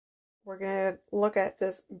we're gonna look at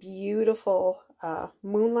this beautiful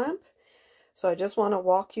moon lamp. So I just want to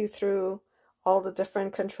walk you through all the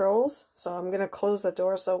different controls. So I'm gonna close the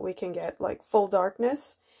door so we can get like full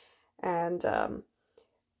darkness, and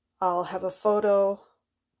I'll have a photo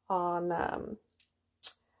on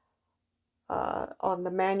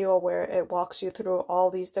the manual where it walks you through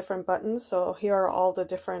all these different buttons. So here are all the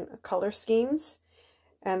different color schemes.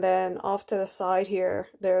 And then off to the side here,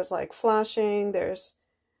 there's like flashing, there's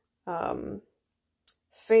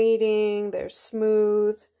fading, there's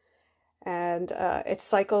smooth, and it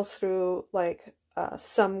cycles through like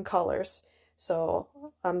some colors. So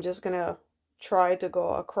I'm just gonna try to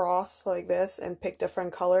go across like this and pick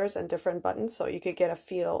different colors and different buttons so you could get a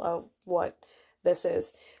feel of what this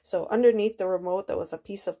is. So underneath the remote there was a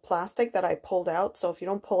piece of plastic that I pulled out. So if you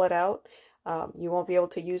don't pull it out, you won't be able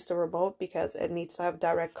to use the remote because it needs to have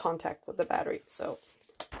direct contact with the battery. So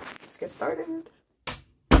let's get started.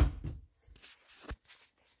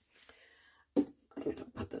 I'm going to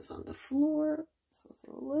put this on the floor so it's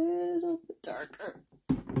a little bit darker.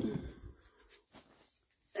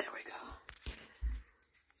 There we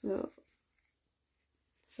go.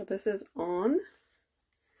 So this is on.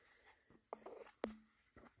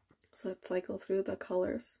 So let's cycle through the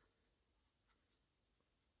colors.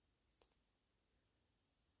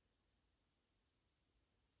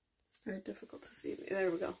 It's very difficult to see.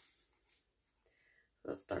 There we go.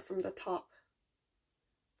 Let's start from the top.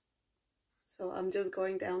 So I'm just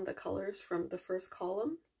going down the colors from the first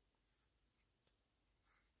column.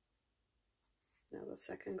 Now the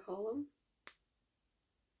second column.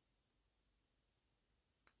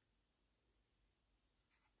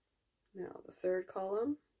 Now the third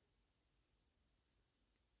column.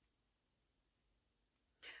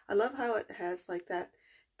 I love how it has like that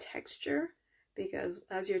texture, because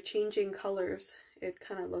as you're changing colors, it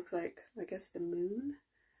kind of looks like, I guess, the moon.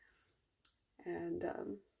 And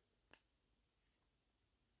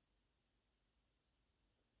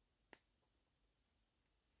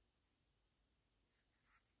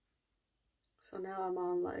so now I'm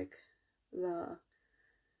on like the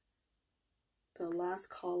last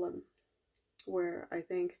column where I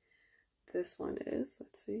think this one is.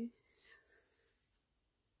 Let's see.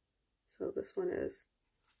 So this one is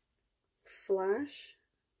flash,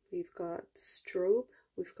 we've got strobe,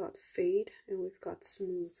 we've got fade, and we've got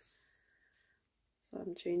smooth. So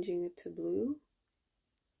I'm changing it to blue.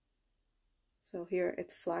 So here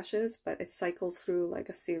it flashes, but it cycles through like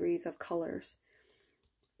a series of colors.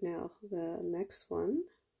 Now the next one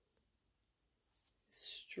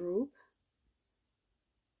is strobe.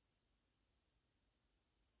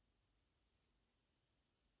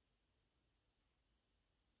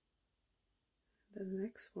 The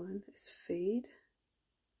next one is fade.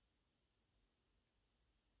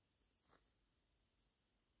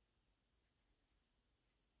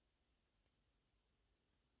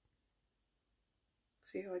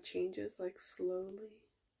 See how it changes like slowly?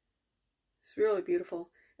 It's really beautiful.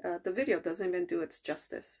 The video doesn't even do its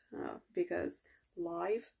justice because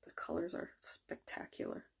live the colors are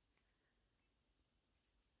spectacular.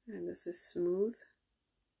 And this is smooth.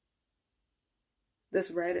 This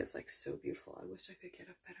red is like so beautiful. I wish I could get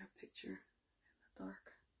a better picture in the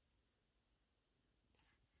dark.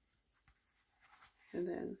 And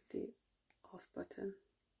then the off button.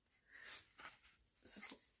 So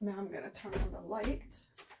now I'm going to turn on the light.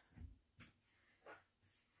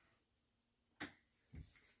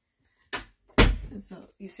 And so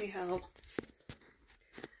you see how,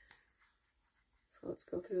 so let's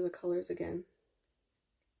go through the colors again.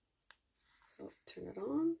 So turn it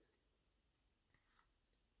on.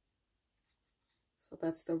 So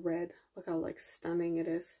that's the red. Look how like stunning it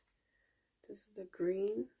is. This is the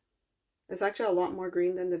green. There's actually a lot more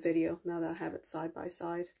green than the video now that I have it side by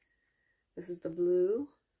side. This is the blue.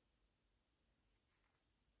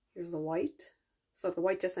 Here's the white. So the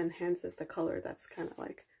white just enhances the color that's kind of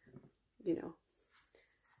like, you know,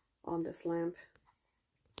 on this lamp.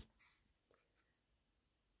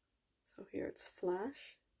 So here it's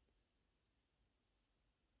flash,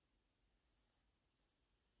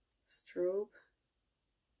 strobe,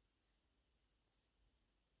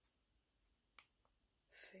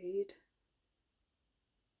 fade,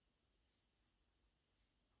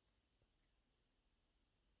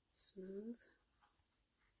 smooth,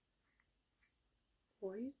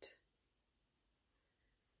 white,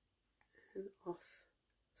 and off.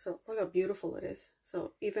 So look how beautiful it is.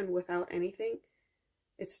 So even without anything,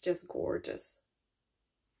 it's just gorgeous.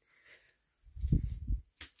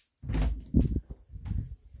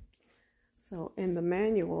 So in the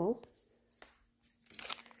manual,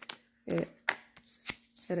 it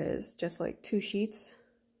is just like 2 sheets.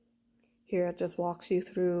 Here it just walks you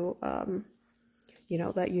through, you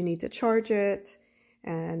know, that you need to charge it,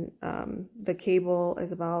 and the cable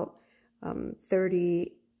is about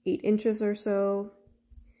 38 inches or so,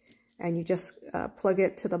 and you just plug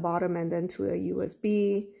it to the bottom and then to a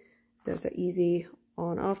USB. There's an easy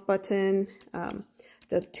on-off button.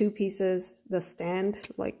 The two pieces, the stand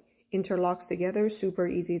like interlocks together, super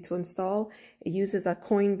easy to install. It uses a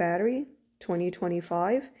coin battery,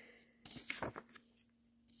 2025.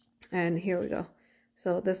 And here we go.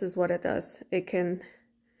 So this is what it does. It can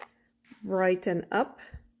brighten up,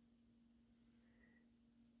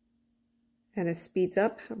 and it speeds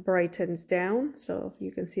up, brightens down. So you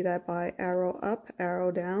can see that by arrow up,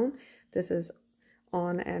 arrow down. This is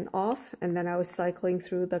on and off. And then I was cycling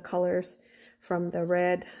through the colors from the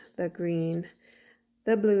red, the green,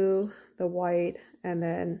 the blue, the white, and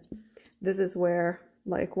then this is where,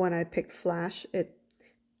 like, when I picked flash, it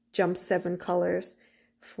jumps 7 colors.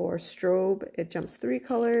 For strobe, it jumps 3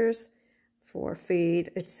 colors. For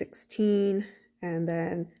fade, it's 16. And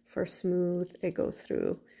then for smooth, it goes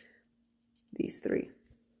through these 3.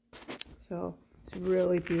 So it's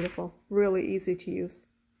really beautiful, really easy to use.